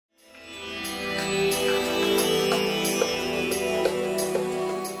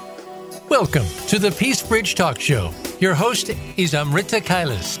Welcome to the Peace Bridge Talk Show. Your host is Amrita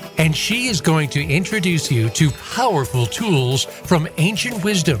Kailas, and she is going to introduce you to powerful tools from ancient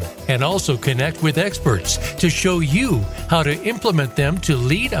wisdom and also connect with experts to show you how to implement them to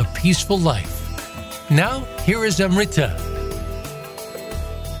lead a peaceful life. Now, here is Amrita.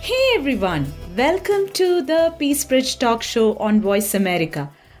 Hey everyone, welcome to the Peace Bridge Talk Show on Voice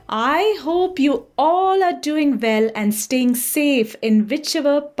America. I hope you all are doing well and staying safe in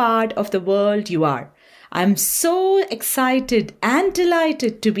whichever part of the world you are. I'm so excited and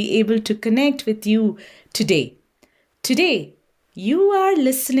delighted to be able to connect with you today. Today, you are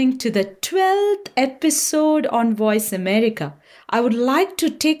listening to the 12th episode on Voice America. I would like to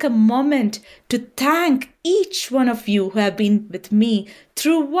take a moment to thank each one of you who have been with me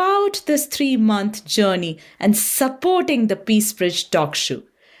throughout this 3-month journey and supporting the Peace Bridge Talk Show.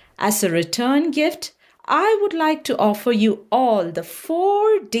 As a return gift, I would like to offer you all the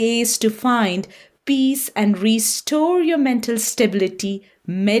 4 days to find peace and restore your mental stability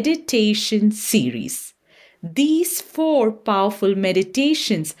meditation series. These 4 powerful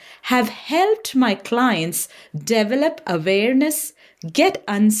meditations have helped my clients develop awareness, get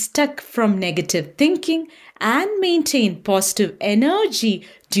unstuck from negative thinking, and maintain positive energy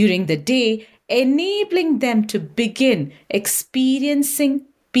during the day, enabling them to begin experiencing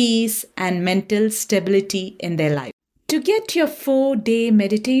peace and mental stability in their life. To get your 4-day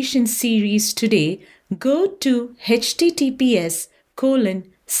meditation series today, go to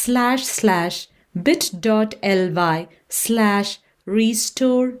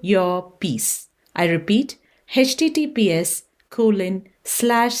https://bit.ly/restore-your-peace. I repeat,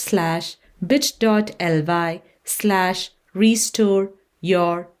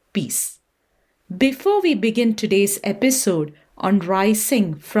 https://bit.ly/restore-your-peace. Before we begin today's episode on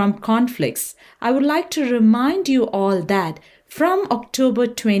rising from conflicts, I would like to remind you all that from October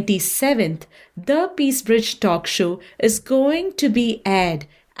 27th, the Peace Bridge Talk Show is going to be aired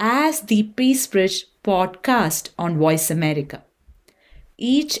as the Peace Bridge podcast on Voice America.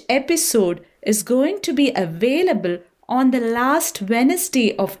 Each episode is going to be available on the last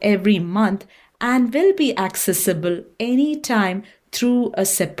Wednesday of every month and will be accessible anytime through a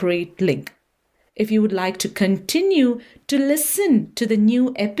separate link. If you would like to continue to listen to the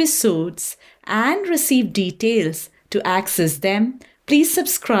new episodes and receive details to access them, please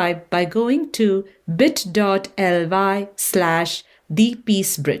subscribe by going to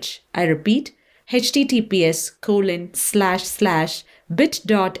bit.ly/thepeacebridge. I repeat,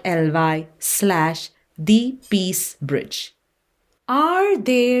 https://bit.ly/thepeacebridge. Are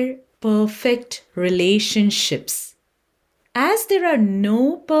there perfect relationships? As there are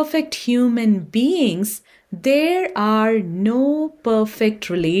no perfect human beings, there are no perfect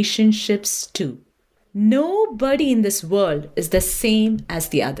relationships too. Nobody in this world is the same as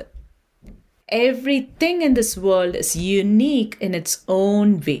the other. Everything in this world is unique in its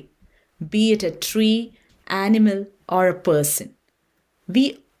own way, be it a tree, animal, or a person.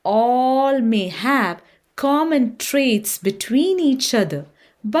 We all may have common traits between each other,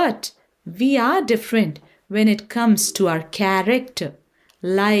 but we are different when it comes to our character,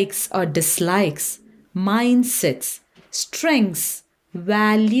 likes or dislikes, mindsets, strengths,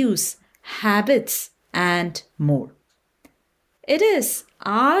 values, habits, and more. It is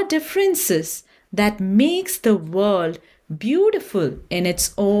our differences that makes the world beautiful in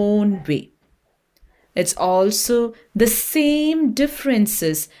its own way. It's also the same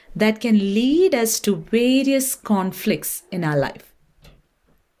differences that can lead us to various conflicts in our life.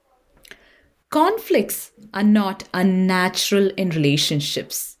 Conflicts are not unnatural in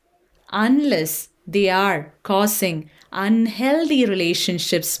relationships unless they are causing unhealthy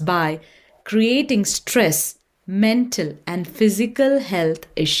relationships by creating stress, mental and physical health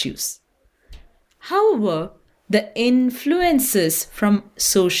issues. However, the influences from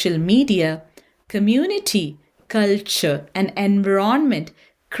social media, community, culture, and environment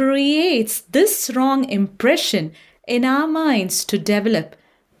creates this wrong impression in our minds to develop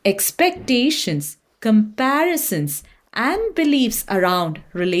expectations, comparisons, and beliefs around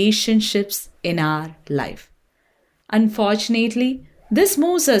relationships in our life. Unfortunately, this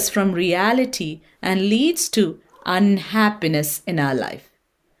moves us from reality and leads to unhappiness in our life.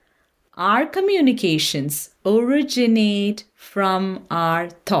 Our communications originate from our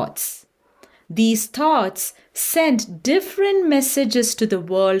thoughts. These thoughts send different messages to the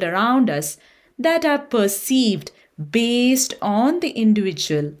world around us that are perceived based on the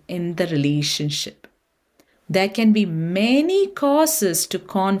individual in the relationship. There can be many causes to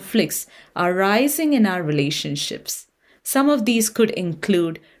conflicts arising in our relationships. Some of these could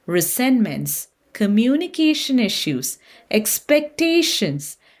include resentments, communication issues,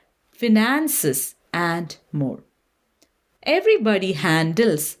 expectations, finances, and more. Everybody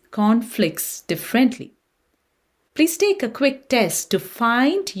handles conflicts differently. Please take a quick test to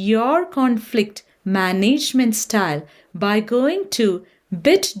find your conflict management style by going to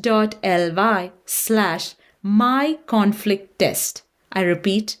bit.ly/myconflicttest. I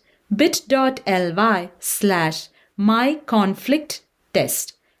repeat, bit.ly/myconflicttest.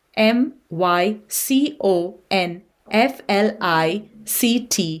 MYCONFLICTTEST.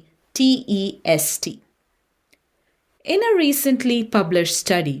 In a recently published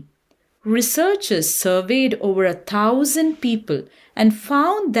study, researchers surveyed over 1,000 people and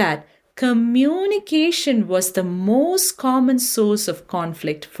found that communication was the most common source of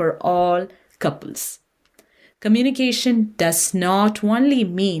conflict for all couples. Communication does not only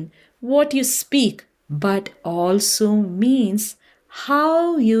mean what you speak, but also means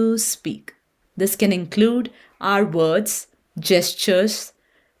how you speak. This can include our words, gestures,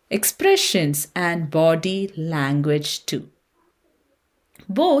 expressions, and body language too.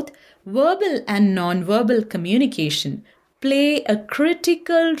 Both verbal and nonverbal communication play a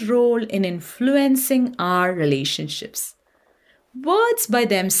critical role in influencing our relationships. Words by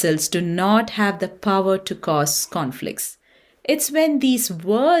themselves do not have the power to cause conflicts. It's when these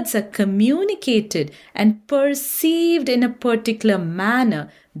words are communicated and perceived in a particular manner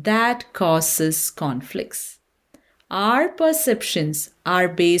that causes conflicts. Our perceptions are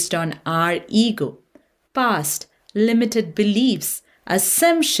based on our ego, past, limited beliefs,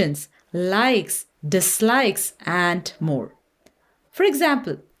 assumptions, likes, dislikes, and more. For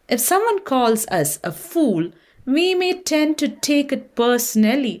example, if someone calls us a fool, we may tend to take it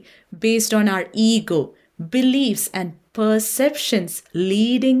personally based on our ego, beliefs, and perceptions,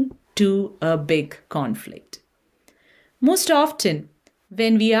 leading to a big conflict. Most often,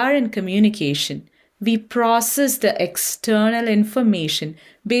 when we are in communication, we process the external information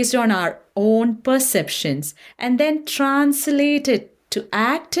based on our own perceptions and then translate it to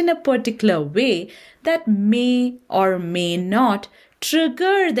act in a particular way that may or may not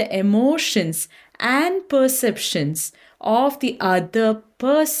trigger the emotions and perceptions of the other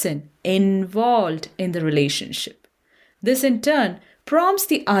person involved in the relationship. This in turn prompts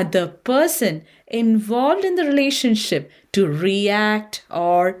the other person involved in the relationship to react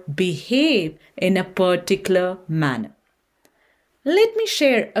or behave in a particular manner. Let me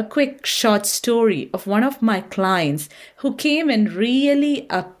share a quick short story of one of my clients who came in really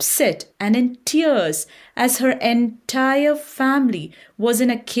upset and in tears as her entire family was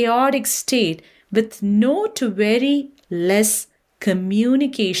in a chaotic state with no to very less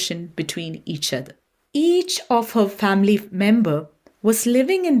communication between each other. Each of her family member was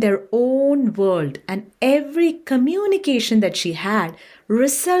living in their own world, and every communication that she had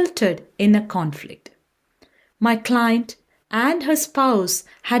resulted in a conflict. My client and her spouse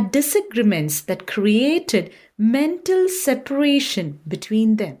had disagreements that created mental separation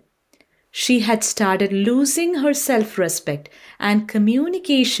between them. She had started losing her self-respect, and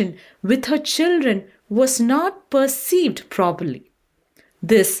communication with her children was not perceived properly.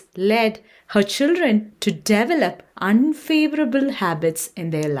 This led her children to develop unfavorable habits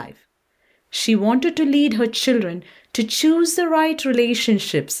in their life. She wanted to lead her children to choose the right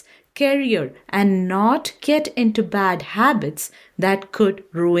relationships, career, and not get into bad habits that could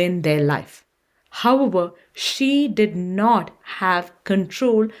ruin their life. However, she did not have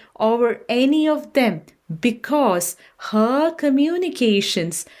control over any of them because her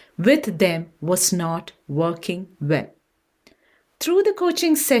communications with them was not working well. Through the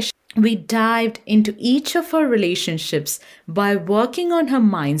coaching session, we dived into each of her relationships by working on her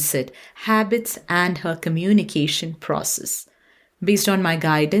mindset, habits, and her communication process. Based on my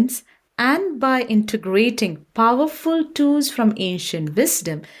guidance and by integrating powerful tools from ancient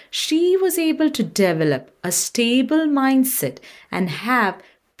wisdom, she was able to develop a stable mindset and have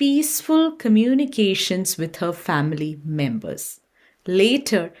peaceful communications with her family members.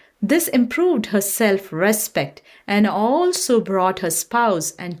 Later, this improved her self-respect and also brought her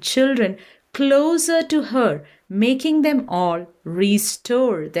spouse and children closer to her, making them all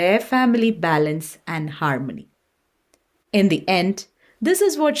restore their family balance and harmony. In the end, this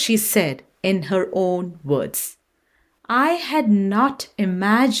is what she said in her own words. I had not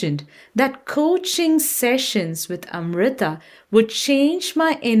imagined that coaching sessions with Amrita would change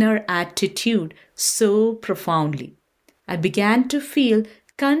my inner attitude so profoundly. I began to feel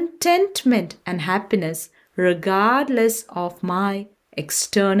contentment and happiness regardless of my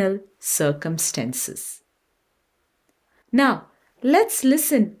external circumstances. Now, let's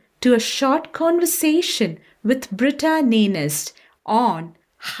listen to a short conversation with Britta Nanest on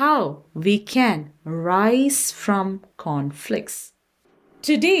how we can rise from conflicts.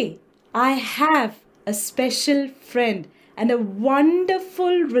 Today, I have a special friend and a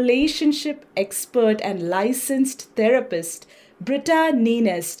wonderful relationship expert and licensed therapist, Britta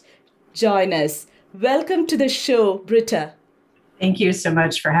Ninest, join us. Welcome to the show, Britta. Thank you so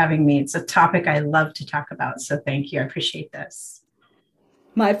much for having me. It's a topic I love to talk about, so thank you. I appreciate this.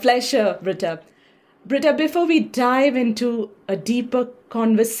 My pleasure, Britta. Britta, before we dive into a deeper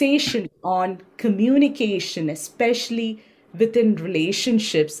conversation on communication, especially within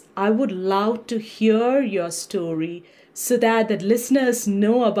relationships, I would love to hear your story so that the listeners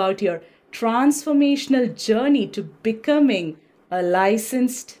know about your transformational journey to becoming a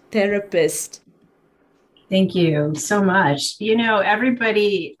licensed therapist. Thank you so much.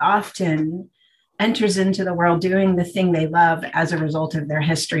 Everybody often enters into the world doing the thing they love as a result of their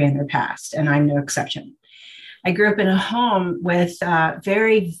history and their past, and I'm no exception. I grew up in a home with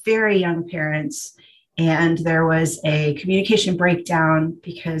very, very young parents, and there was a communication breakdown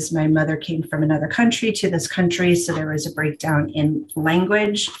because my mother came from another country to this country, so there was a breakdown in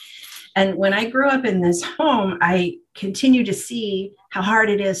language. And when I grew up in this home, I continue to see how hard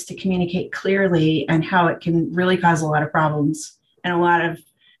it is to communicate clearly and how it can really cause a lot of problems and a lot of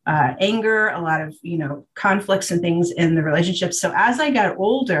anger, a lot of, conflicts and things in the relationship. So as I got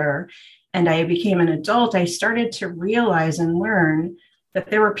older and I became an adult, I started to realize and learn that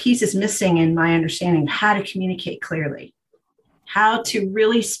there were pieces missing in my understanding of how to communicate clearly, how to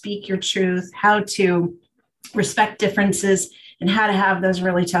really speak your truth, how to respect differences, and how to have those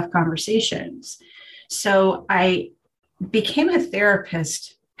really tough conversations. So I became a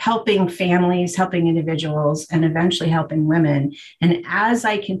therapist, helping families, helping individuals, and eventually helping women. And as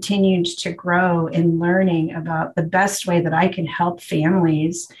I continued to grow in learning about the best way that I can help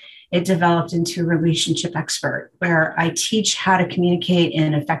families, it developed into a relationship expert, where I teach how to communicate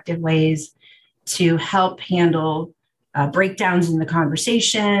in effective ways to help handle breakdowns in the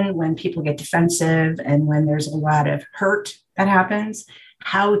conversation, when people get defensive and when there's a lot of hurt that happens,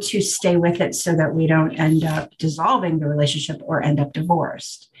 how to stay with it so that we don't end up dissolving the relationship or end up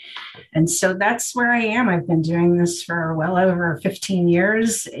divorced. And so that's where I am. I've been doing this for well over 15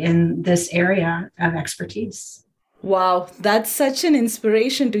 years in this area of expertise. Wow, that's such an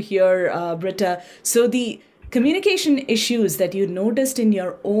inspiration to hear, Britta. So the communication issues that you noticed in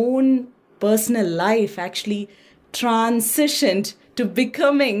your own personal life actually transitioned to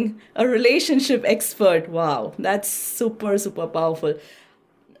becoming a relationship expert. Wow, that's super, super powerful.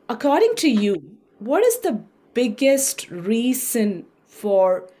 According to you, what is the biggest reason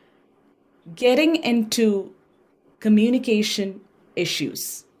for getting into communication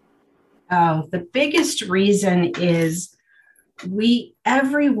issues? Oh, the biggest reason is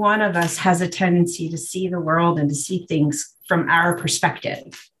every one of us has a tendency to see the world and to see things from our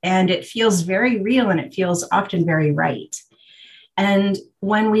perspective. And it feels very real and it feels often very right. And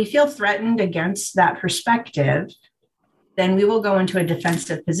when we feel threatened against that perspective, then we will go into a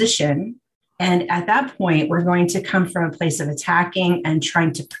defensive position. And at that point, we're going to come from a place of attacking and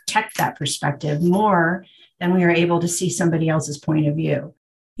trying to protect that perspective more than we are able to see somebody else's point of view.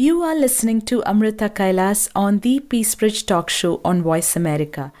 You are listening to Amrita Kailas on the Peace Bridge Talk Show on Voice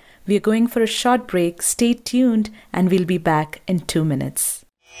America. We are going for a short break. Stay tuned and we'll be back in 2 minutes.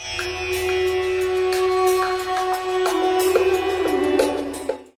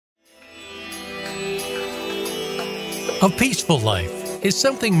 A peaceful life is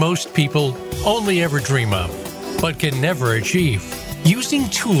something most people only ever dream of, but can never achieve. Using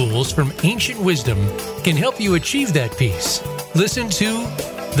tools from ancient wisdom can help you achieve that peace. Listen to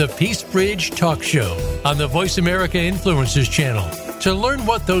the Peace Bridge Talk Show on the Voice America Influencers channel to learn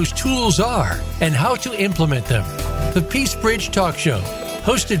what those tools are and how to implement them. The Peace Bridge Talk Show,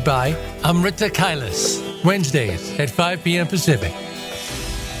 hosted by Amrita Kailas, Wednesdays at 5 p.m. Pacific.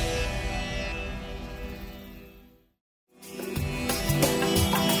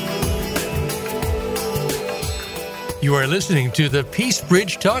 You are listening to the Peace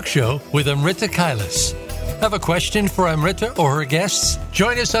Bridge Talk Show with Amrita Kailas. Have a question for Amrita or her guests?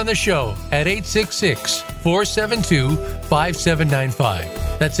 Join us on the show at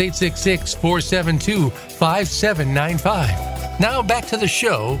 866-472-5795. That's 866-472-5795. Now back to the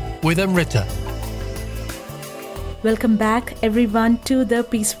show with Amrita. Welcome back, everyone, to the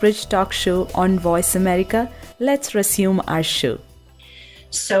Peace Bridge Talk Show on Voice America. Let's resume our show.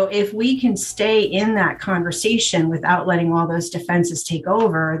 So if we can stay in that conversation without letting all those defenses take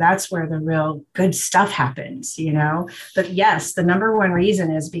over, that's where the real good stuff happens, But yes, the number one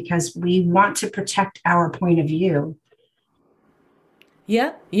reason is because we want to protect our point of view.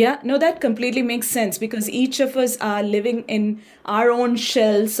 Yeah, yeah. No, that completely makes sense because each of us are living in our own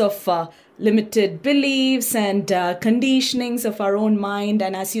shells of limited beliefs and conditionings of our own mind.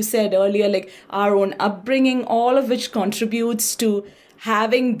 And as you said earlier, like our own upbringing, all of which contributes to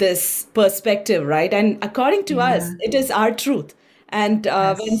having this perspective, right? And according to us, Yeah. it is our truth. And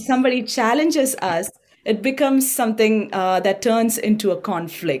when Yes. somebody challenges us, it becomes something that turns into a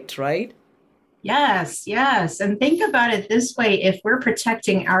conflict, right? Yes, yes. And think about it this way, if we're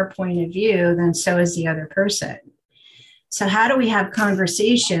protecting our point of view, then so is the other person. So, how do we have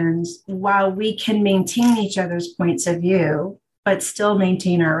conversations while we can maintain each other's points of view, but still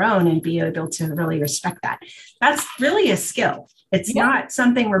maintain our own and be able to really respect that? That's really a skill. It's Yeah. not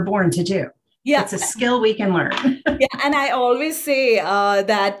something we're born to do, Yeah. it's a skill we can learn. Yeah, and I always say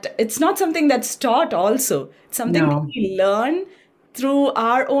that it's not something that's taught also. It's something that No, we learn through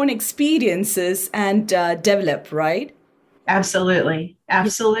our own experiences and develop, right? absolutely. Yeah.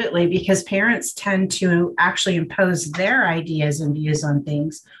 Absolutely. Because parents tend to actually impose their ideas and views on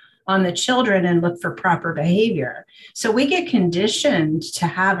things on the children and look for proper behavior. So we get conditioned to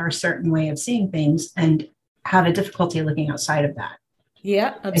have our certain way of seeing things and have a difficulty looking outside of that.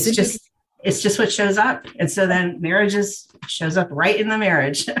 Yeah, It's absolutely. just it's just what shows up. And so then marriages shows up right in the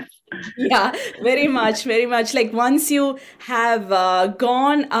marriage. Yeah, very much, very much. Like once you have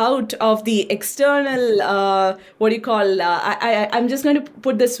gone out of the external, what do you call? I'm just going to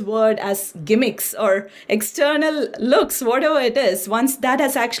put this word as gimmicks or external looks, whatever it is. Once that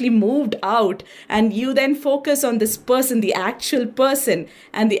has actually moved out, and you then focus on this person, and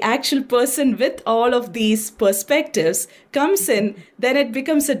the actual person with all of these perspectives comes in, then it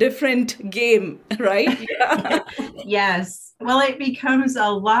becomes a different game, right? Yeah. Yes. Well, it becomes a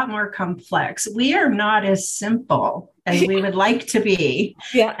lot more complex. We are not as simple as we would like to be.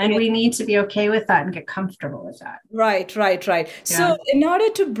 Yeah, And we need to be okay with that and get comfortable with that. right, right, right. Yeah. So, in order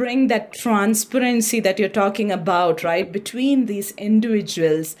to bring that transparency that you're talking about, right, between these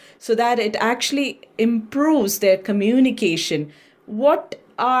individuals, so that it actually improves their communication, what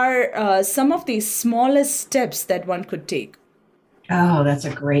are some of the smallest steps that one could take? Oh, that's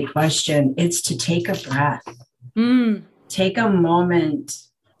a great question. It's to take a breath, Mm, take a moment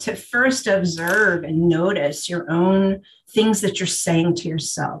to first observe and notice your own things that you're saying to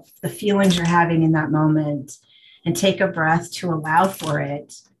yourself, the feelings you're having in that moment, and take a breath to allow for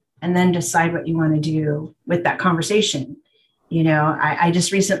it, and then decide what you want to do with that conversation. I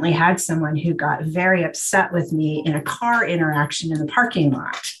just recently had someone who got very upset with me in a car interaction in the parking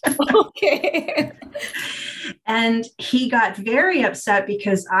lot. okay. And he got very upset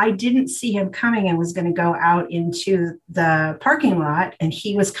because I didn't see him coming and was going to go out into the parking lot, and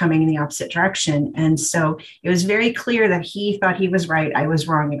he was coming in the opposite direction. And so it was very clear that he thought he was right, I was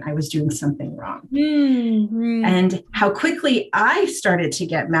wrong, and I was doing something wrong. Mm-hmm. And how quickly I started to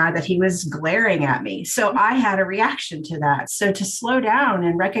get mad that he was glaring at me. So I had a reaction to that. So to slow down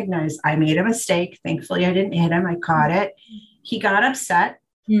and recognize I made a mistake. Thankfully, I didn't hit him. I caught it. He got upset,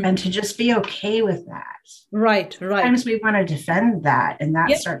 and to just be okay with that. Right, right. Sometimes we want to defend that, and that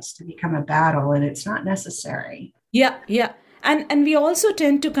Yeah. starts to become a battle, and it's not necessary. Yeah, yeah. And we also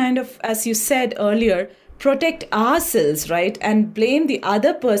tend to kind of, as you said earlier, protect ourselves, right? And blame the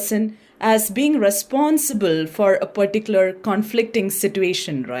other person as being responsible for a particular conflicting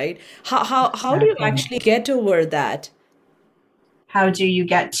situation, right? How do you Exactly. actually get over that? How do you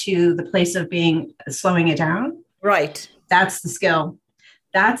get to the place of being slowing it down? Right. That's the skill.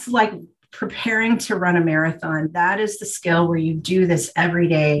 That's like preparing to run a marathon. That is the skill where you do this every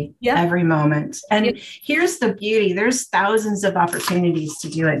day, Yeah. every moment. Yeah. And here's the beauty. There's thousands of opportunities to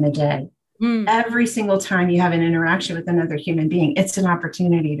do it in a day. Mm. Every single time you have an interaction with another human being, it's an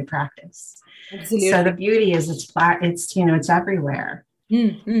opportunity to practice. Absolutely. So the beauty is it's everywhere.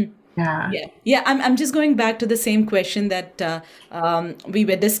 Mm. Yeah. Yeah, yeah. I'm just going back to the same question that we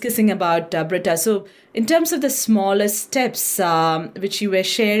were discussing about Britta. So, in terms of the smallest steps which you were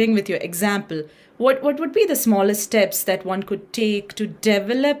sharing with your example, what would be the smallest steps that one could take to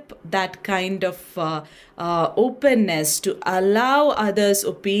develop that kind of openness to allow others'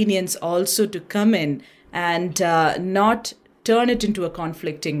 opinions also to come in and not turn it into a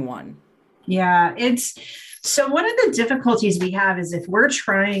conflicting one? Yeah, so one of the difficulties we have is if we're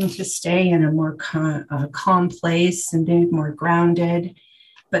trying to stay in a more calm place and be more grounded,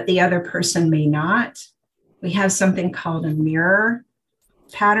 but the other person may not, we have something called a mirror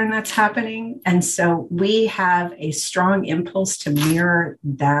pattern that's happening. And so we have a strong impulse to mirror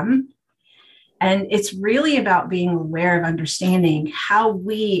them. And it's really about being aware of understanding how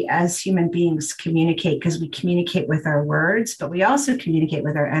we as human beings communicate, because we communicate with our words, but we also communicate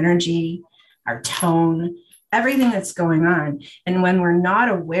with our energy, our tone, everything that's going on. And when we're not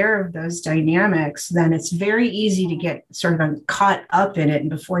aware of those dynamics, then it's very easy to get sort of caught up in it. And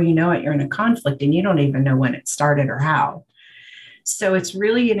before you know it, you're in a conflict and you don't even know when it started or how. So it's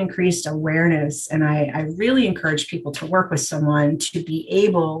really an increased awareness. And I really encourage people to work with someone to be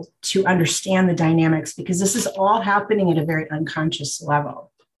able to understand the dynamics, because this is all happening at a very unconscious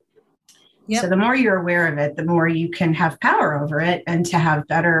level. Yep. So the more you're aware of it, the more you can have power over it, and to have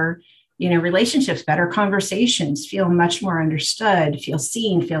better, relationships, better conversations, feel much more understood, feel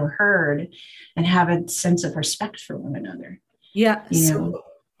seen, feel heard, and have a sense of respect for one another. Yeah.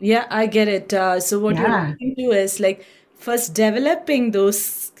 Yeah, I get it. So what you're trying to do is like first developing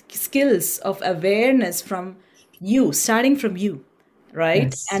those skills of awareness from you, starting from you, right?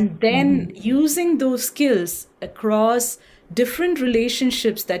 Yes. And then using those skills across different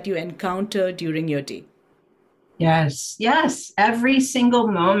relationships that you encounter during your day. Yes. Every single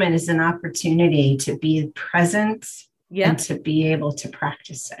moment is an opportunity to be present and to be able to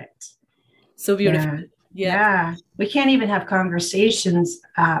practice it. So beautiful. Yeah. We can't even have conversations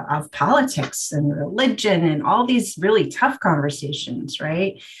of politics and religion and all these really tough conversations,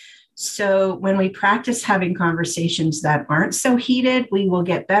 right? So when we practice having conversations that aren't so heated, we will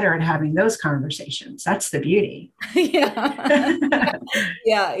get better at having those conversations. That's the beauty. Yeah.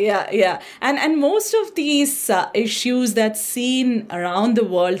 And most of these issues that's seen around the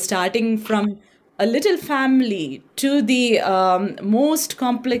world, starting from a little family to the most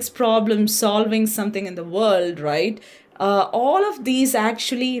complex problem solving something in the world, right? All of these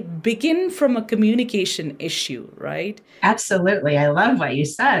actually begin from a communication issue, right? Absolutely. I love what you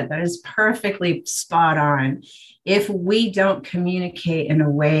said. That is perfectly spot on. If we don't communicate in a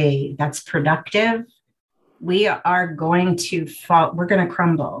way that's productive, we are going to fall. We're going to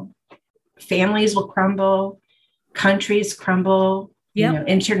crumble. Families will crumble. Countries crumble.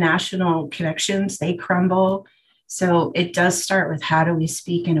 International connections, they crumble. So it does start with, how do we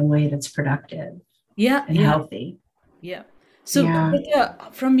speak in a way that's productive and healthy? Yeah. So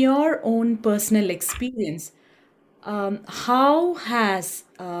from your own personal experience, how has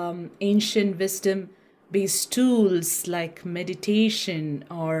ancient wisdom-based tools like meditation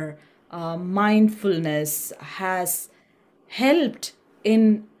or mindfulness has helped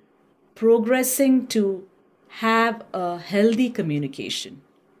in progressing to have a healthy communication?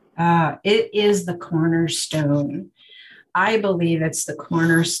 It is the cornerstone. I believe it's the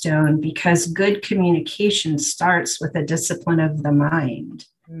cornerstone because good communication starts with a discipline of the mind.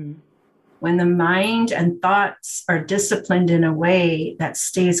 When the mind and thoughts are disciplined in a way that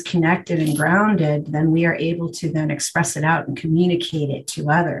stays connected and grounded, then we are able to then express it out and communicate it to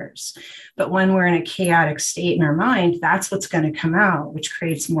others. But when we're in a chaotic state in our mind, that's what's going to come out, which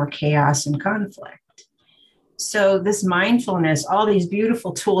creates more chaos and conflict. So this mindfulness, all these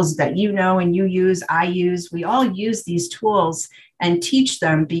beautiful tools that and you use, I use, we all use these tools and teach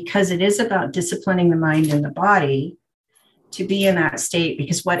them because it is about disciplining the mind and the body to be in that state,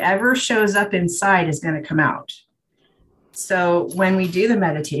 because whatever shows up inside is going to come out. So when we do the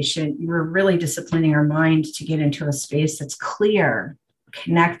meditation, we're really disciplining our mind to get into a space that's clear,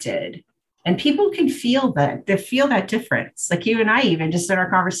 connected. And people can feel that. They feel that difference. Like you and I, even just in our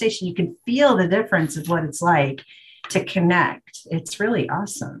conversation, you can feel the difference of what it's like to connect. It's really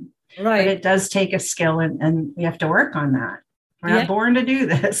awesome. Right. But it does take a skill, and we have to work on that. We're not born to do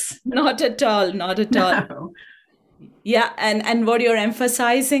this. Not at all. No. Yeah. And what you're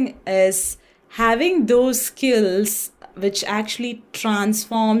emphasizing is having those skills, which actually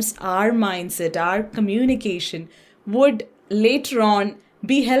transforms our mindset, our communication, would later on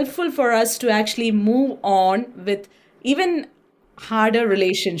be helpful for us to actually move on with even harder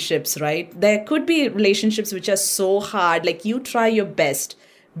relationships, right? There could be relationships which are so hard, like you try your best,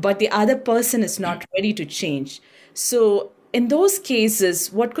 but the other person is not ready to change. So in those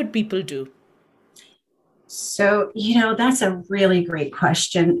cases, what could people do? So, that's a really great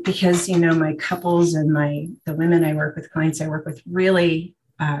question, because, my couples and the women I work with, clients I work with, really,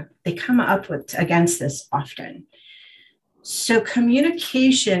 they come up against this often. So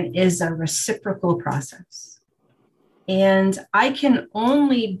communication is a reciprocal process. And I can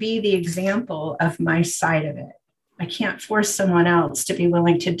only be the example of my side of it. I can't force someone else to be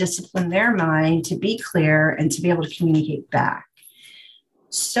willing to discipline their mind, to be clear, and to be able to communicate back.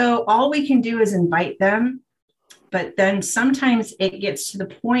 So all we can do is invite them. But then sometimes it gets to the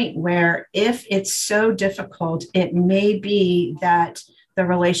point where if it's so difficult, it may be that the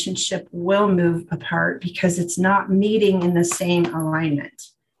relationship will move apart because it's not meeting in the same alignment.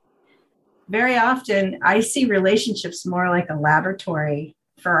 Very often, I see relationships more like a laboratory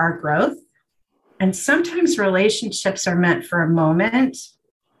for our growth. And sometimes relationships are meant for a moment,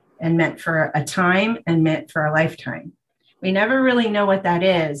 and meant for a time and meant for a lifetime. We never really know what that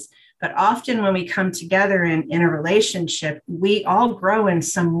is, but often when we come together in a relationship, we all grow in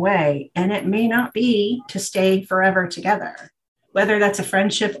some way, and it may not be to stay forever together, whether that's a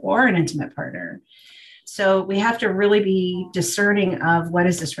friendship or an intimate partner. So we have to really be discerning of what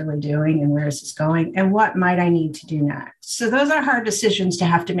is this really doing and where is this going and what might I need to do next. So those are hard decisions to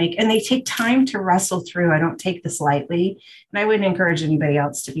have to make, and they take time to wrestle through. I don't take this lightly, and I wouldn't encourage anybody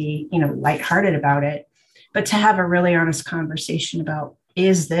else to be, lighthearted about it, but to have a really honest conversation about,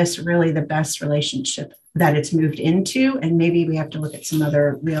 is this really the best relationship that it's moved into? And maybe we have to look at some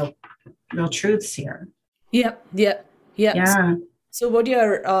other real truths here. Yep. Yeah. So what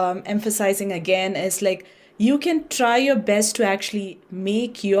you're emphasizing again is like, you can try your best to actually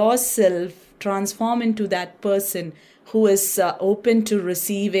make yourself transform into that person who is open to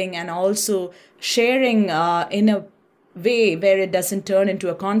receiving and also sharing in a way where it doesn't turn into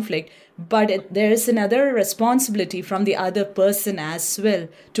a conflict. But there is another responsibility from the other person as well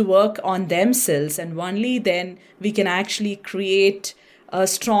to work on themselves. And only then we can actually create a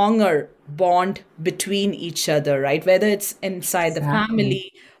stronger bond between each other, right? Whether it's inside the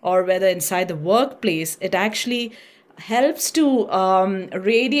family or whether inside the workplace, it actually helps to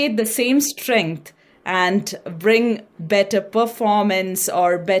radiate the same strength and bring better performance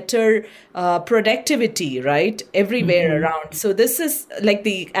or better productivity, right? Everywhere around. So this is like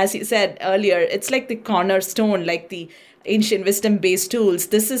as you said earlier, it's like the cornerstone, like the ancient wisdom-based tools.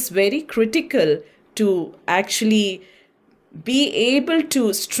 This is very critical to actually be able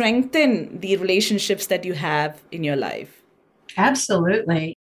to strengthen the relationships that you have in your life.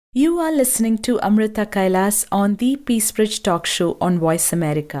 Absolutely. You are listening to Amrita Kailas on the Peace Bridge Talk Show on Voice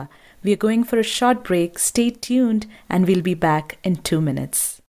America. We are going for a short break. Stay tuned and we'll be back in 2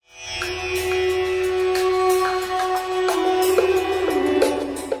 minutes.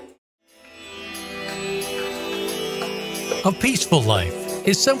 A peaceful life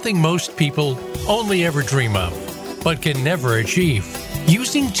is something most people only ever dream of, but can never achieve.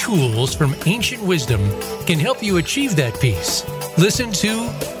 Using tools from ancient wisdom can help you achieve that peace. Listen to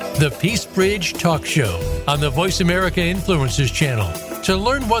the Peace Bridge Talk Show on the Voice America Influencers channel to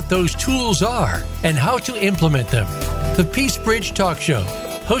learn what those tools are and how to implement them. The Peace Bridge Talk Show,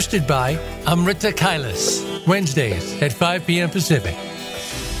 hosted by Amrita Kailas, Wednesdays at 5 p.m. Pacific.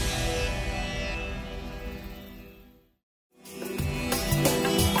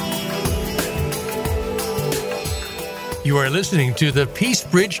 You are listening to the Peace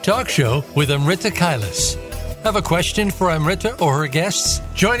Bridge Talk Show with Amrita Kailas. Have a question for Amrita or her guests?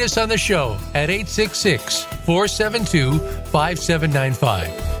 Join us on the show at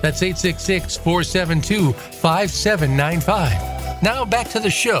 866-472-5795. That's 866-472-5795. Now back to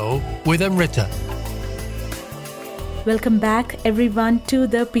the show with Amrita. Welcome back, everyone, to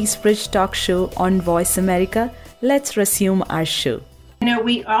the Peace Bridge Talk Show on Voice America. Let's resume our show.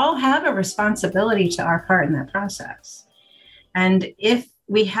 We all have a responsibility to our part in that process. And if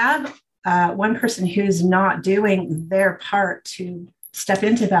we have one person who's not doing their part to step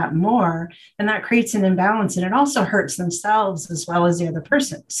into that more, then that creates an imbalance, and it also hurts themselves as well as the other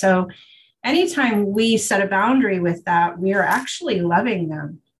person. So anytime we set a boundary with that, we are actually loving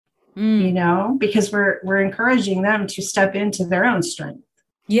them, because we're encouraging them to step into their own strength.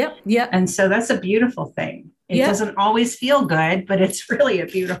 Yeah. And so that's a beautiful thing. It doesn't always feel good, but it's really a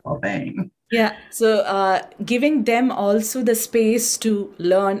beautiful thing. Yeah. So giving them also the space to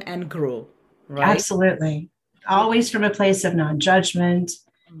learn and grow, right? Absolutely. Always from a place of non-judgment,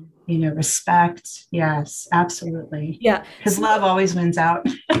 respect. Yes, absolutely. Yeah. Because love always wins out.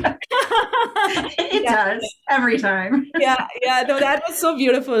 It does every time. Yeah. No, that was so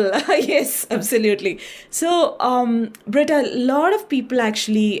beautiful. Yes, absolutely. So, Britta, a lot of people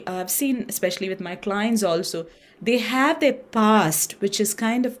actually, I've seen, especially with my clients also, they have their past, which is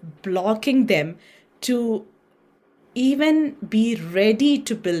kind of blocking them to even be ready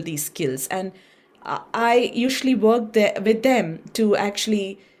to build these skills. And I usually work with them to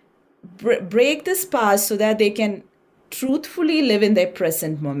actually break this past so that they can truthfully live in their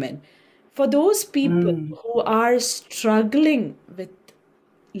present moment. For those people who are struggling with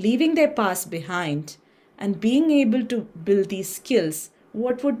leaving their past behind and being able to build these skills,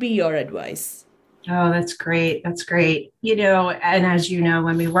 what would be your advice? Oh, that's great. That's great. And as you know,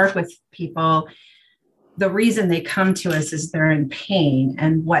 when we work with people, the reason they come to us is they're in pain.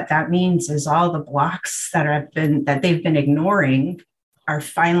 And what that means is all the blocks that they've been ignoring are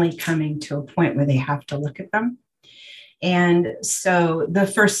finally coming to a point where they have to look at them. And so the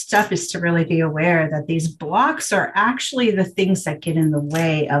first step is to really be aware that these blocks are actually the things that get in the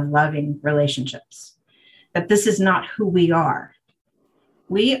way of loving relationships, that this is not who we are.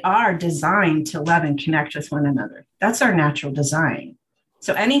 We are designed to love and connect with one another. That's our natural design.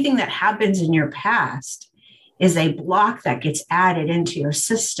 So anything that happens in your past is a block that gets added into your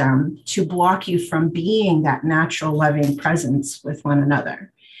system to block you from being that natural loving presence with one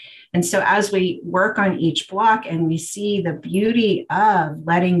another. And so as we work on each block and we see the beauty of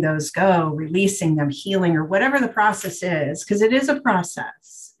letting those go, releasing them, healing, or whatever the process is, because it is a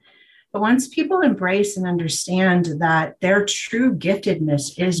process. But once people embrace and understand that their true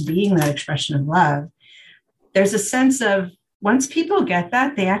giftedness is being that expression of love, there's a sense of, once people get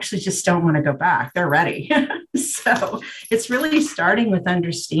that, they actually just don't want to go back. They're ready. So it's really starting with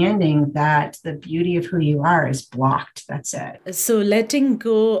understanding that the beauty of who you are is blocked. That's it. So letting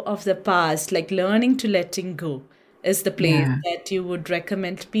go of the past, like learning to letting go, is the place that you would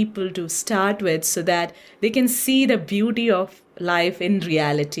recommend people to start with so that they can see the beauty of life in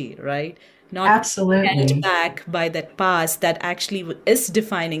reality, right? Not Absolutely held back by that past that actually is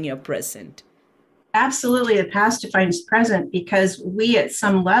defining your present. Absolutely. The past defines present because we at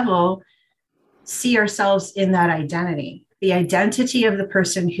some level see ourselves in that identity, the identity of the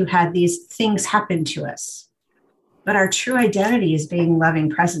person who had these things happen to us. But our true identity is being loving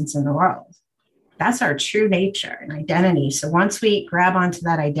presence in the world. That's our true nature and identity. So once we grab onto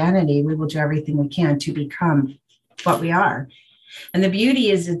that identity, we will do everything we can to become what we are. And the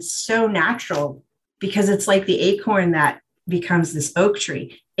beauty is it's so natural because it's like the acorn that becomes this oak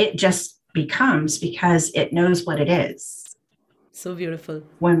tree. It just becomes because it knows what it is. So beautiful.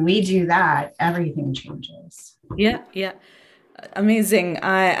 When we do that, everything changes. Yeah. Amazing.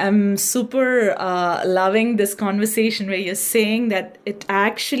 I am super loving this conversation where you're saying that it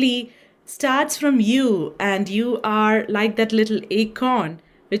actually starts from you and you are like that little acorn,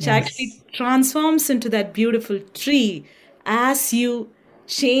 which actually transforms into that beautiful tree as you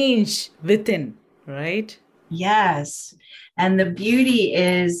change within, right? Yes. And the beauty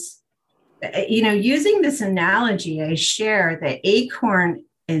is, using this analogy, I share the acorn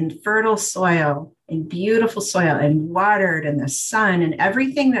in fertile soil, in beautiful soil, and watered in the sun, and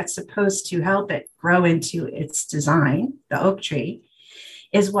everything that's supposed to help it grow into its design, the oak tree,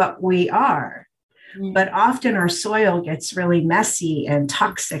 is what we are. But often our soil gets really messy and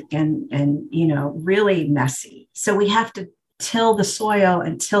toxic and really messy. So we have to till the soil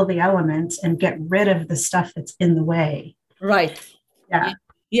and till the elements and get rid of the stuff that's in the way. Right.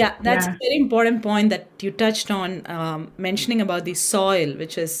 Yeah, that's a very important point that you touched on, mentioning about the soil,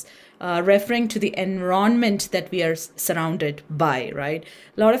 which is referring to the environment that we are surrounded by, right?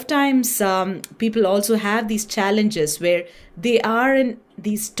 A lot of times people also have these challenges where they are in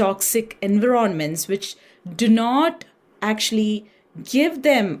these toxic environments, which do not actually give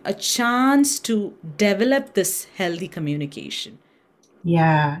them a chance to develop this healthy communication.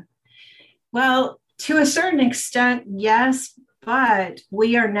 Yeah. Well, to a certain extent, yes. But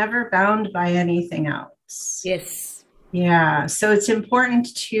we are never bound by anything else. Yes. Yeah. So it's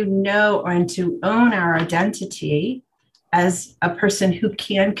important to know and to own our identity as a person who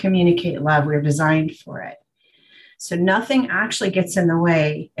can communicate love. We're designed for it. So nothing actually gets in the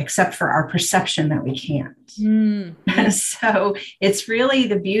way except for our perception that we can't. So it's really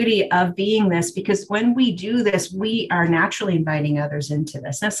the beauty of being this, because when we do this, we are naturally inviting others into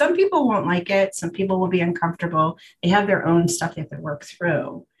this. Now, some people won't like it. Some people will be uncomfortable. They have their own stuff they have to work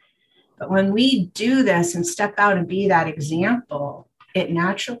through. But when we do this and step out and be that example, it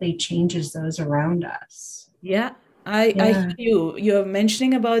naturally changes those around us. Yeah, I hear you. You're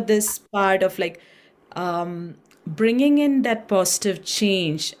mentioning about this part of like bringing in that positive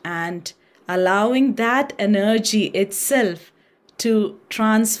change and allowing that energy itself to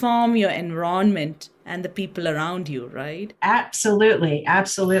transform your environment and the people around you, right? Absolutely.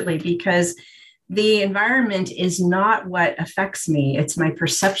 Absolutely. Because the environment is not what affects me. It's my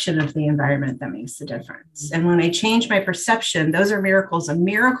perception of the environment that makes the difference. And when I change my perception, those are miracles. A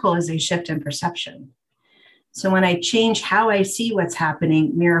miracle is a shift in perception. So when I change how I see what's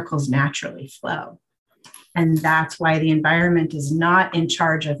happening, miracles naturally flow. And that's why the environment is not in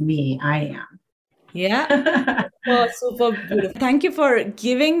charge of me. I am. Yeah. Oh, super beautiful. Thank you for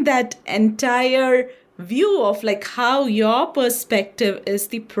giving that entire view of like how your perspective is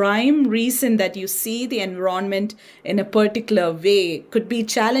the prime reason that you see the environment in a particular way. Could be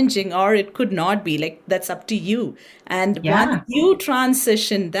challenging or it could not be. Like that's up to you. And once you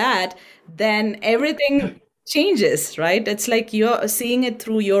transition that, then everything changes, right? It's like you're seeing it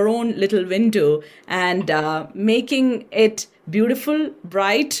through your own little window and making it beautiful,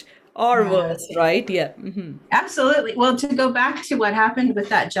 bright, or Yeah. worse, right? Yeah. Hmm. Absolutely. Well, to go back to what happened with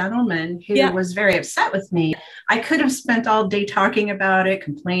that gentleman who Yeah. was very upset with me, I could have spent all day talking about it,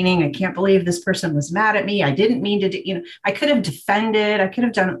 complaining. I can't believe this person was mad at me. I didn't mean to do, I could have defended, I could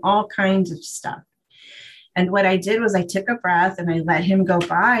have done all kinds of stuff. And what I did was I took a breath and I let him go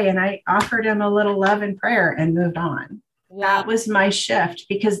by and I offered him a little love and prayer and moved on. Wow. That was my shift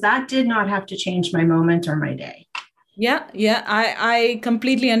because that did not have to change my moment or my day. Yeah, yeah, I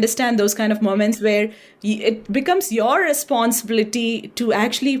completely understand those kind of moments where it becomes your responsibility to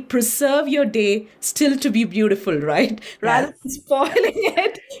actually preserve your day still to be beautiful, right? Rather Yes. than spoiling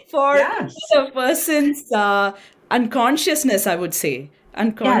it for Yes. the person's unconsciousness, I would say,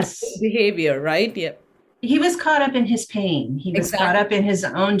 unconscious Yes. behavior, right? Yeah, He was caught up in his pain. He was caught exactly. up in his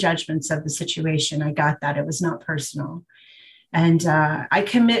own judgments of the situation. I got that. It was not personal. And I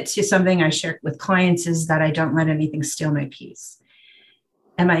commit to something I share with clients is that I don't let anything steal my peace.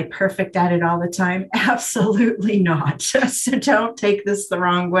 Am I perfect at it all the time? Absolutely not. So don't take this the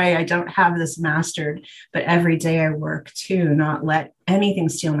wrong way. I don't have this mastered, but every day I work to not let anything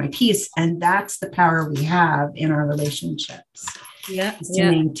steal my peace. And that's the power we have in our relationships, Yeah, is to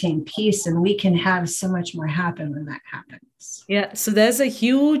yeah. maintain peace. And we can have so much more happen when that happens. Yeah, so there's a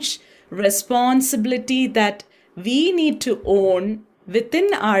huge responsibility that we need to own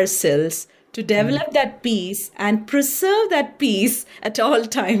within ourselves to develop that peace and preserve that peace at all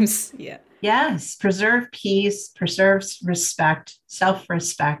times. Yeah. Yes, preserve peace, preserve respect,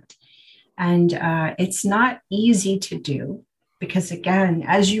 self-respect. And it's not easy to do because, again,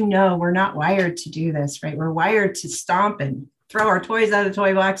 as you know, we're not wired to do this, right? We're wired to stomp and throw our toys out of the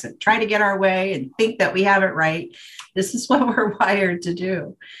toy box and try to get our way and think that we have it right. This is what we're wired to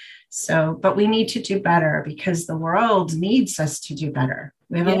do. So, but we need to do better because the world needs us to do better.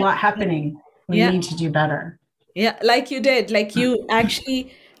 We have a Yeah. lot happening. We Yeah. need to do better. Yeah. Like you did, like you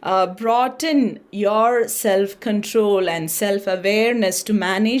actually brought in your self control and self awareness to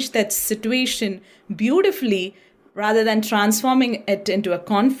manage that situation beautifully rather than transforming it into a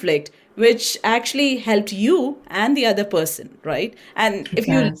conflict, which actually helped you and the other person, right? And if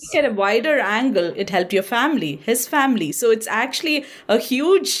you look Yes. at a wider angle, it helped your family, his family. So it's actually a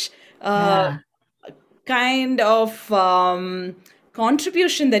huge Yeah. kind of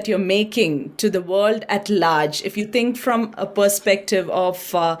contribution that you're making to the world at large. If you think from a perspective of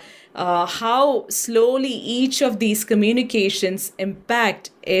how slowly each of these communications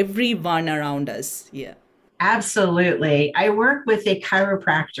impact everyone around us. Yeah. Absolutely. I work with a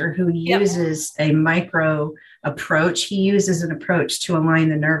chiropractor who Yep. uses a micro approach. He uses an approach to align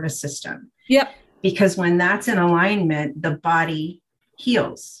the nervous system Yep. because when that's in alignment, the body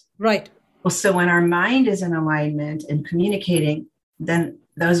heals. Right. Well, so when our mind is in alignment and communicating, then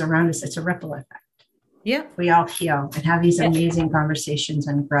those around us, it's a ripple effect. Yeah. We all heal and have these Yeah. amazing conversations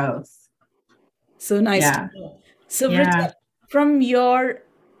and growth. So nice Yeah. to know. So, Yeah. Rita, from your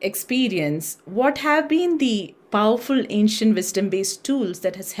experience, what have been the powerful ancient wisdom-based tools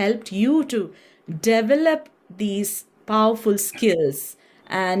that has helped you to develop these powerful skills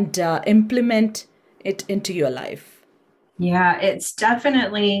and implement it into your life? Yeah, it's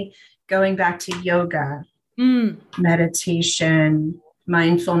definitely going back to yoga, meditation,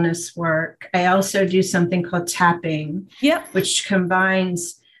 mindfulness work. I also do something called tapping, Yeah. which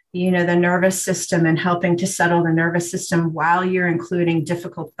combines, the nervous system and helping to settle the nervous system while you're including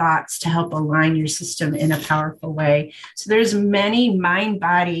difficult thoughts to help align your system in a powerful way. So there's many mind,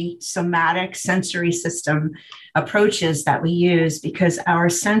 body, somatic, sensory system approaches that we use because our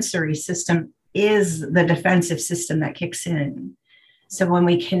sensory system is the defensive system that kicks in. So when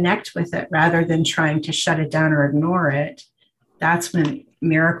we connect with it, rather than trying to shut it down or ignore it, that's when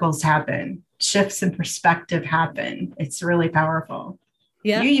miracles happen. Shifts in perspective happen. It's really powerful.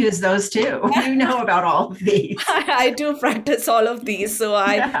 Yeah. You use those too. You know about all of these. I do practice all of these. So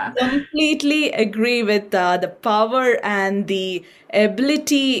I Yeah. completely agree with the power and the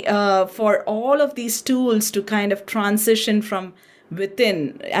ability for all of these tools to kind of transition from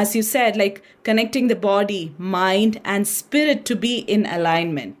within, as you said, like connecting the body, mind, and spirit to be in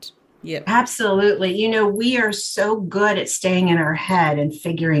alignment. Yeah. Absolutely. We are so good at staying in our head and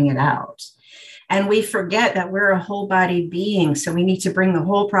figuring it out. And we forget that we're a whole body being. So we need to bring the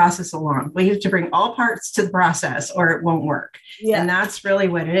whole process along. We have to bring all parts to the process or it won't work. Yeah. And that's really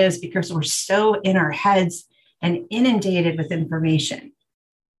what it is because we're so in our heads and inundated with information.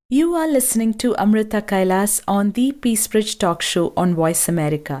 You are listening to Amrita Kailas on the Peace Bridge Talk Show on Voice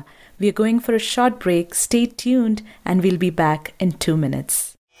America. We are going for a short break. Stay tuned and we'll be back in 2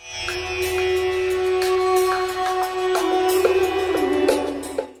 minutes.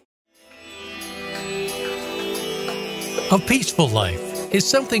 A peaceful life is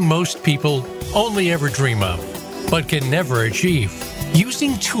something most people only ever dream of, but can never achieve.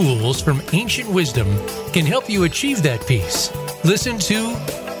 Using tools from ancient wisdom can help you achieve that peace. Listen to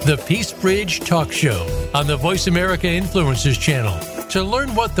the Peace Bridge Talk Show on the Voice America Influencers channel to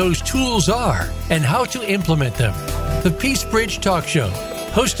learn what those tools are and how to implement them. The Peace Bridge Talk Show,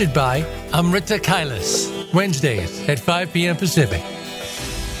 hosted by Amrita Kailas, Wednesdays at 5 p.m. Pacific.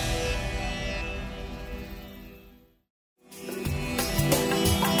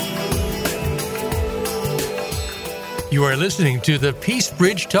 You are listening to the Peace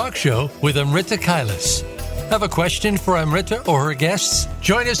Bridge Talk Show with Amrita Kailas. Have a question for Amrita or her guests?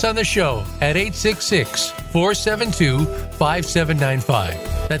 Join us on the show at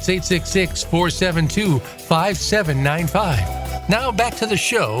 866-472-5795. That's 866-472-5795. Now back to the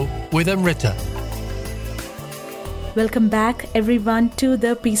show with Amrita. Welcome back, everyone, to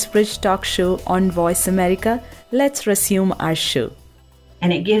the Peace Bridge Talk Show on Voice America. Let's resume our show.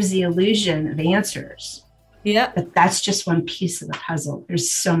 And it gives the illusion of answers. Yeah. But that's just one piece of the puzzle.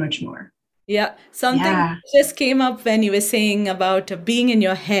 There's so much more. Yeah. Something just came up when you were saying about being in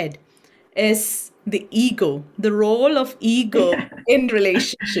your head is the ego, the role of ego in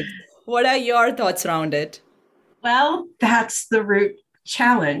relationships. What are your thoughts around it? Well, that's the root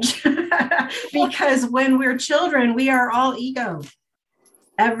challenge. Because when we're children, we are all ego.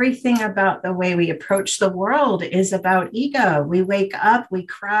 Everything about the way we approach the world is about ego. We wake up, we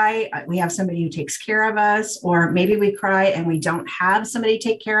cry, we have somebody who takes care of us, or maybe we cry and we don't have somebody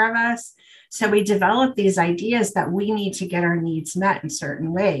take care of us. So we develop these ideas that we need to get our needs met in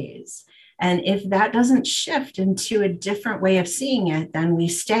certain ways. And if that doesn't shift into a different way of seeing it, then we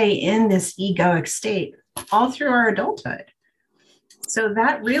stay in this egoic state all through our adulthood. So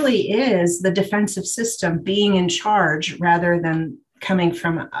that really is the defensive system being in charge rather than coming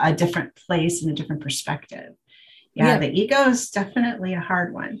from a different place and a different perspective. Yeah. The ego is definitely a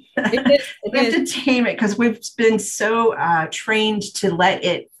hard one. We have to tame it because we've been so trained to let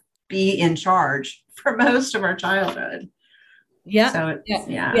it be in charge for most of our childhood. Yeah. So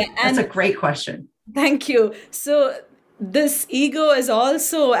that's a great question. Thank you. So this ego is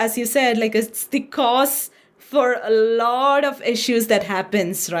also, as you said, like it's the cause for a lot of issues that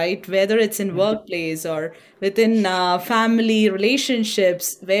happens, right? Whether it's in workplace or within family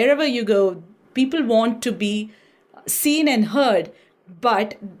relationships, wherever you go, people want to be seen and heard.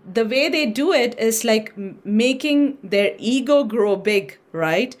 But the way they do it is like making their ego grow big,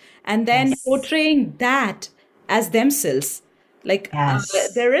 right? And then portraying that as themselves. Like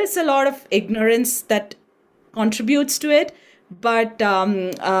there is a lot of ignorance that contributes to it. But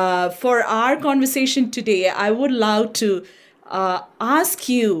for our conversation today, I would love to ask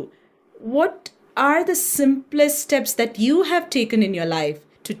you, what are the simplest steps that you have taken in your life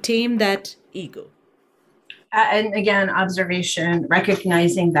to tame that ego? And again, observation,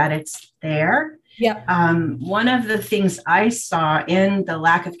 recognizing that it's there. Yeah. One of the things I saw in the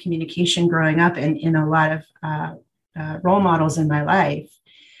lack of communication growing up and in a lot of role models in my life,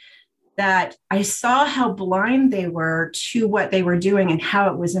 that I saw how blind they were to what they were doing and how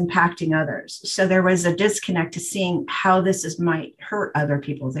it was impacting others. So there was a disconnect to seeing how this might hurt other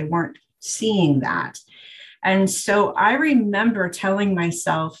people. They weren't seeing that. And so I remember telling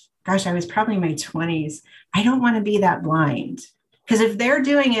myself, gosh, I was probably in my 20s, I don't want to be that blind. Because if they're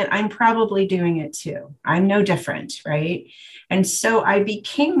doing it, I'm probably doing it too. I'm no different, right? And so I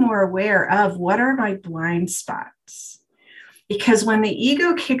became more aware of what are my blind spots. Because when the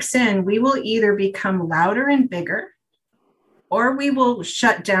ego kicks in, we will either become louder and bigger, or we will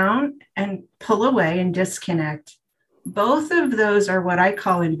shut down and pull away and disconnect. Both of those are what I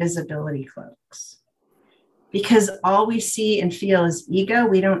call invisibility cloaks. Because all we see and feel is ego,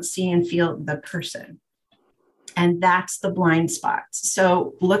 we don't see and feel the person. And that's the blind spots.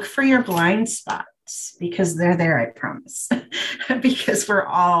 So look for your blind spots because they're there, I promise. Because we're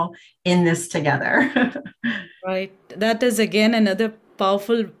all in this together. Right. That is, again, another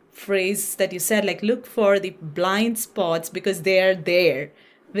powerful phrase that you said, like, look for the blind spots because they are there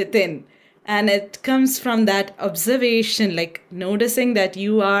within. And it comes from that observation, like noticing that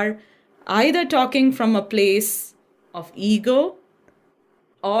you are either talking from a place of ego,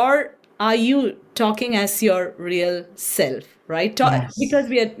 or are you talking as your real self, right? Because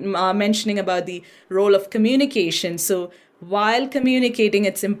we are mentioning about the role of communication. So while communicating,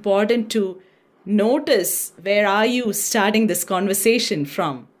 it's important to notice where are you starting this conversation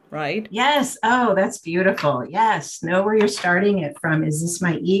from, right? Yes. Oh, that's beautiful. Yes. Know where you're starting it from. Is this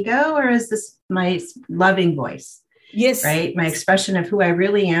my ego or is this my loving voice? Yes. Right. My expression of who I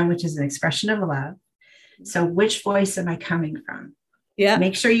really am, which is an expression of love. So which voice am I coming from? Yeah.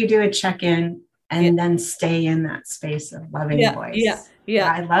 Make sure you do a check-in and then stay in that space of loving voice. Yeah.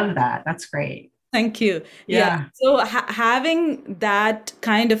 Yeah. I love that. That's great. Thank you. Yeah. Yeah. So having that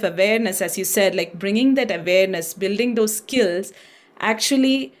kind of awareness, as you said, like bringing that awareness, building those skills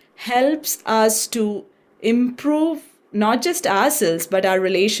actually helps us to improve not just ourselves, but our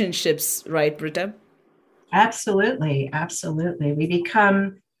relationships, right, Britta? Absolutely. Absolutely. We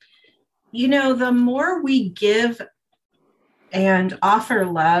become, the more we give and offer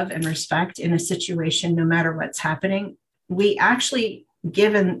love and respect in a situation, no matter what's happening, we actually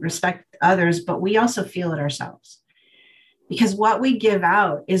give and respect others, but we also feel it ourselves. Because what we give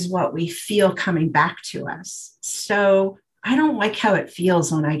out is what we feel coming back to us. So I don't like how it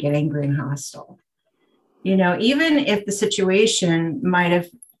feels when I get angry and hostile. Even if the situation might have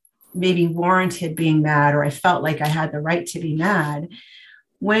maybe warranted being mad, or I felt like I had the right to be mad,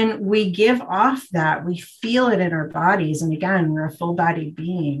 when we give off that, we feel it in our bodies. And again, we're a full bodied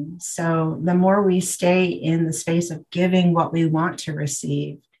being. So the more we stay in the space of giving what we want to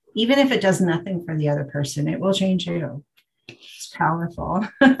receive, even if it does nothing for the other person, it will change you. It's powerful.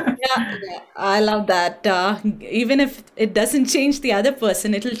 Yeah, yeah, I love that. Even if it doesn't change the other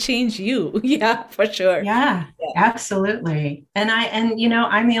person, it'll change you. Yeah, for sure. Yeah, Yeah. absolutely. I'm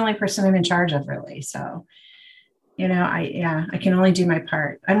the only person I'm in charge of, really. So I can only do my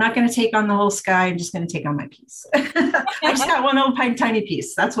part. I'm not going to take on the whole sky. I'm just going to take on my piece. I just got one little tiny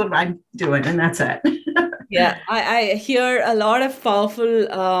piece. That's what I'm doing, and that's it. Yeah, I hear a lot of powerful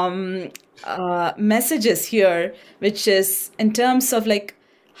messages here, which is in terms of like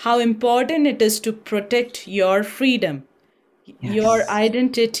how important it is to protect your freedom, your Yes,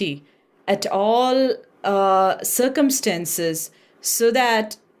 identity at all circumstances, so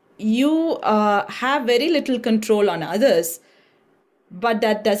that you have very little control on others, but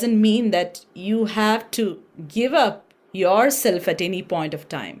that doesn't mean that you have to give up yourself at any point of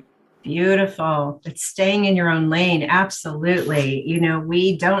time. beautiful. It's staying in your own lane. Absolutely.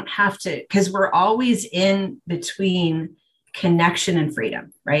 We don't have to, because we're always in between connection and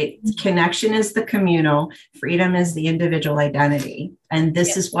freedom, right? Connection is the communal, freedom is the individual identity. And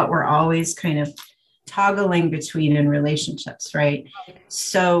this is what we're always kind of toggling between in relationships, right?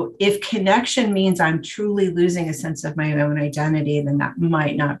 So if connection means I'm truly losing a sense of my own identity, then that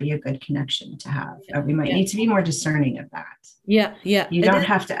might not be a good connection to have. Or we might Yeah, need to be more discerning of that. yeah, yeah. You It don't is.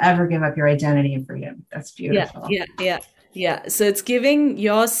 have to ever give up your identity and freedom. That's Yeah, beautiful. yeah, yeah, yeah. So it's giving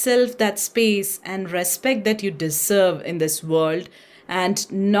yourself that space and respect that you deserve in this world, and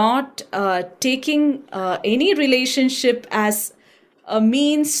not taking any relationship as a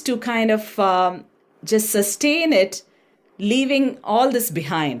means to kind of just sustain it, leaving all this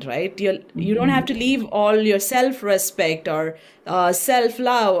behind, right? You don't have Mhm. to leave all your self-respect or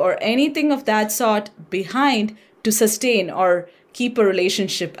self-love or anything of that sort behind to sustain or keep a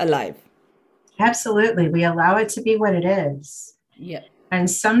relationship alive. Absolutely. We allow it to be what it is. Yeah. And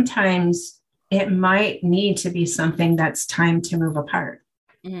sometimes it might need to be something that's time to move apart.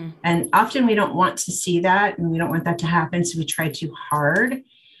 Mm. And often we don't want to see that and we don't want that to happen. So we try too hard.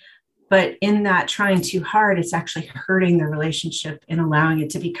 But in that trying too hard, it's actually hurting the relationship and allowing it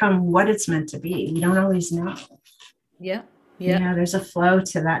to become what it's meant to be. We don't always know. Yeah, yeah, There's a flow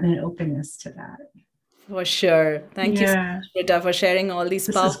to that and an openness to that. for sure. Thank you so Yeah, much, Rita, for sharing all these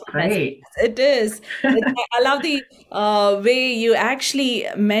this is powerful messages. great. It is. I love the way you actually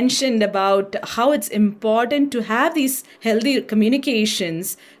mentioned about how it's important to have these healthy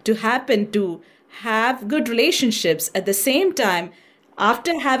communications to happen, to have good relationships. At the same time,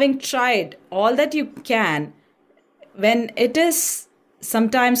 after having tried all that you can, when it is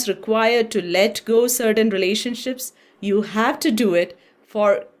sometimes required to let go certain relationships, you have to do it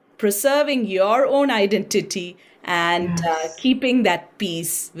for preserving your own identity and Yes, keeping that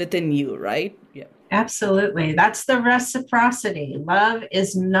peace within you, right? Yeah. absolutely. That's the reciprocity. Love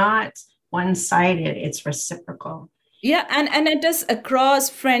is not one-sided, it's reciprocal. Yeah, and it is across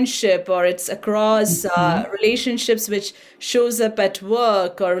friendship, or it's across Mhm. relationships which shows up at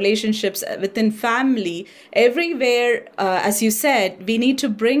work, or relationships within family. Everywhere, as you said, we need to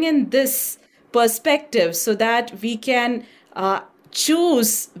bring in this perspective so that we can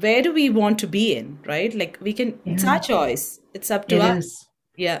choose where do we want to be in, right? Like we can, it's our Yeah, choice. It's up to it us. is.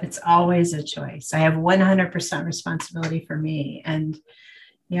 Yeah. It's always a choice. I have 100% responsibility for me. And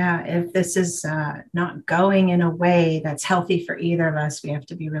yeah, if this is not going in a way that's healthy for either of us, we have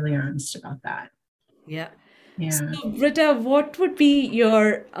to be really honest about that. Yeah. Yeah. So, Britta, what would be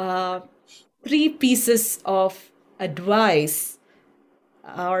your three pieces of advice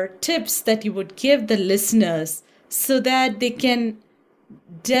or tips that you would give the listeners so that they can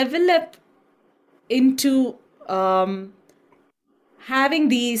develop into having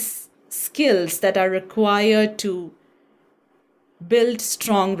these skills that are required to build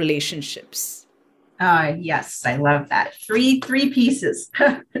strong relationships? Yes, I love that. Three pieces.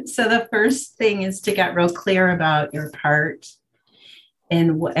 So the first thing is to get real clear about your part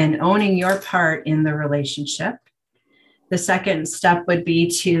and owning your part in the relationship. The second step would be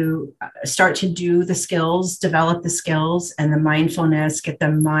to start to do the skills, develop the skills and the mindfulness, get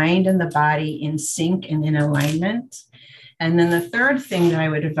the mind and the body in sync and in alignment. And then the third thing that I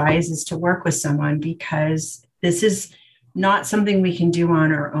would advise is to work with someone, because this is not something we can do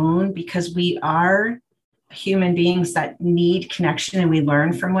on our own, because we are human beings that need connection and we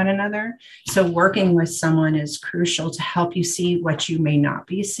learn from one another. So working with someone is crucial to help you see what you may not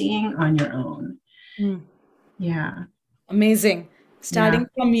be seeing on your own. Yeah. Amazing. Starting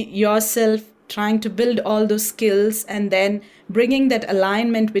from yourself, trying to build all those skills, and then bringing that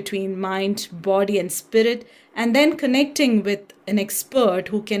alignment between mind, body, and spirit, and then connecting with an expert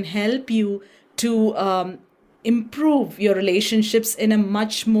who can help you to improve your relationships in a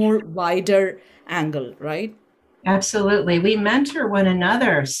much more wider angle, right? Absolutely. We mentor one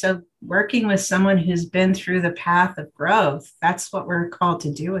another. So working with someone who's been through the path of growth, that's what we're called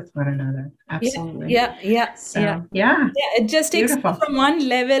to do with one another. Absolutely. Yeah. It just takes you from one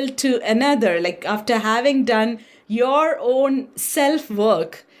level to another. Like after having done your own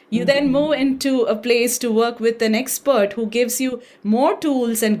self-work, you then move into a place to work with an expert who gives you more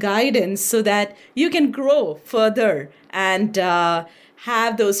tools and guidance so that you can grow further and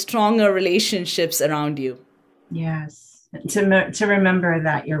have those stronger relationships around you. Yes. To remember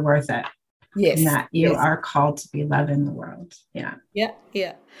that you're worth it. Yes. And that you are called to be love in the world. Yeah.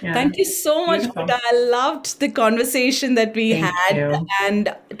 Thank you so much. I loved the conversation that we had.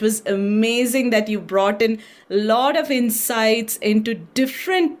 And it was amazing that you brought in a lot of insights into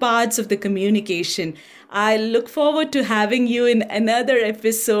different parts of the communication. I look forward to having you in another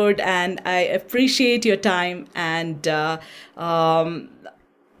episode, and I appreciate your time and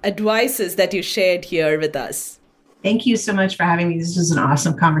advices that you shared here with us. Thank you so much for having me. This was an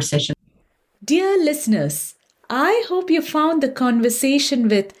awesome conversation. Dear listeners, I hope you found the conversation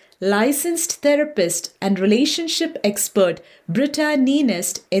with licensed therapist and relationship expert Britta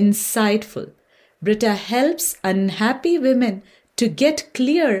Nienest insightful. Britta helps unhappy women to get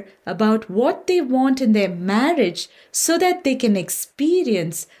clear about what they want in their marriage so that they can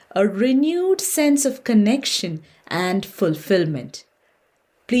experience a renewed sense of connection and fulfillment.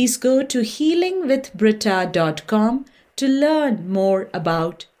 Please go to healingwithbritta.com to learn more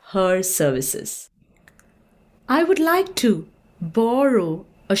about her services. I would like to borrow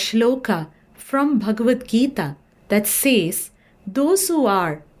a shloka from Bhagavad Gita that says, "Those who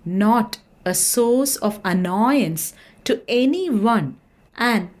are not a source of annoyance to anyone,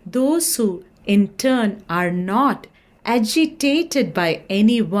 and those who in turn are not agitated by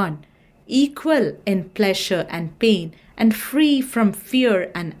anyone, equal in pleasure and pain, and free from fear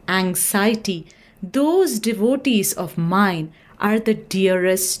and anxiety, those devotees of mine are the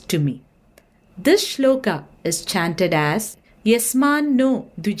dearest to me." This shloka is chanted as Yasman no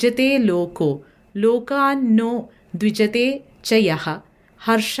dvijate loko, lokan no dvijate chayaha,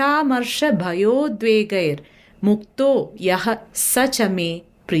 harsha marsha bhayo dvegair, mukto yah sachame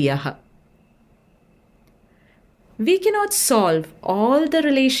priyaha. We cannot solve all the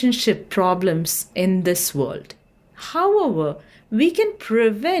relationship problems in this world. However, we can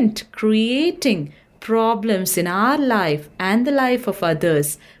prevent creating problems in our life and the life of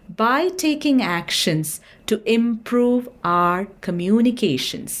others by taking actions to improve our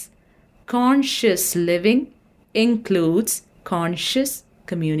communications. Conscious living includes conscious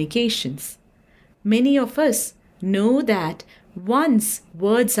communications. Many of us know that once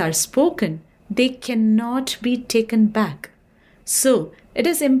words are spoken, they cannot be taken back. So, it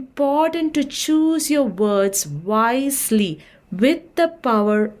is important to choose your words wisely with the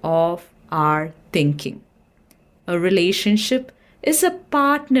power of our thinking. A relationship is a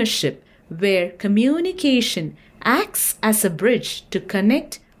partnership where communication acts as a bridge to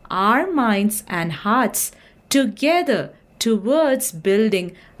connect our minds and hearts together towards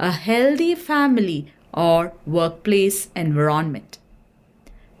building a healthy family or workplace environment.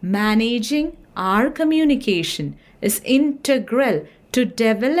 Managing our communication is integral to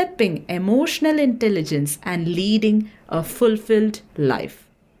developing emotional intelligence and leading a fulfilled life.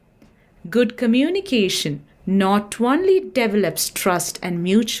 Good communication not only develops trust and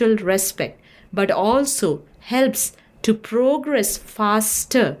mutual respect, but also helps to progress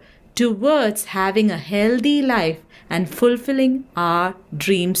faster towards having a healthy life and fulfilling our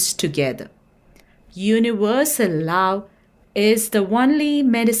dreams together. Universal love is the only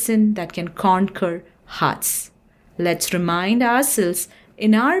medicine that can conquer hearts. Let's remind ourselves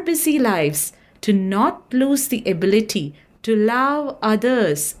in our busy lives to not lose the ability to love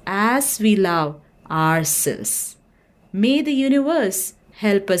others as we love ourselves. May the universe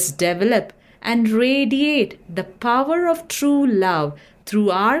help us develop and radiate the power of true love through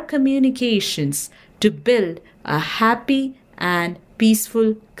our communications to build a happy and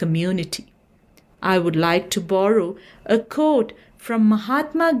peaceful community. I would like to borrow a quote from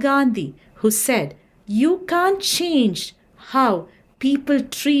Mahatma Gandhi, who said, "You can't change how people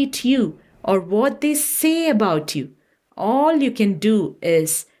treat you or what they say about you. All you can do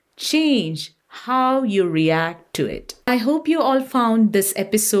is change how you react to it." I hope you all found this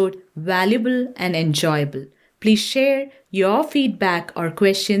episode valuable and enjoyable. Please share your feedback or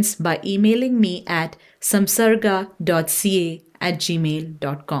questions by emailing me at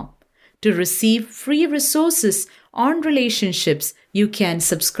samsarga.ca@gmail.com. To receive free resources on relationships, you can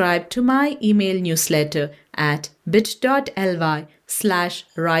subscribe to my email newsletter at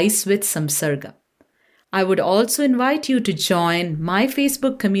bit.ly/risewithsamsarga. I would also invite you to join my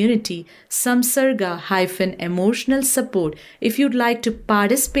Facebook community, Samsarga-Emotional Support, if you'd like to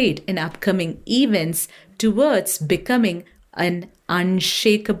participate in upcoming events towards becoming an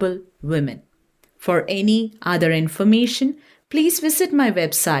unshakable woman. For any other information, please visit my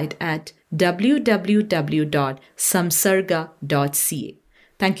website at www.samsarga.ca.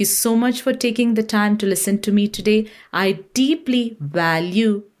 Thank you so much for taking the time to listen to me today. I deeply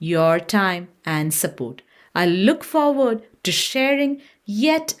value your time and support. I look forward to sharing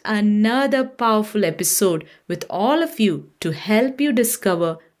yet another powerful episode with all of you to help you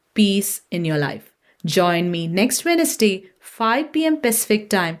discover peace in your life. Join me next Wednesday, 5 p.m. Pacific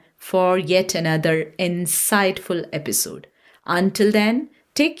time for yet another insightful episode. Until then,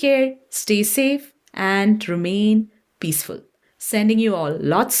 take care, stay safe, and remain peaceful. Sending you all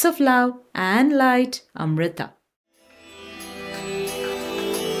lots of love and light, Amrita.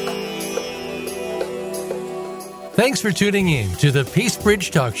 Thanks for tuning in to the Peace Bridge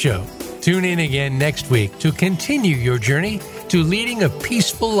Talk Show. Tune in again next week to continue your journey to leading a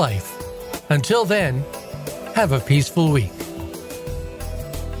peaceful life. Until then, have a peaceful week.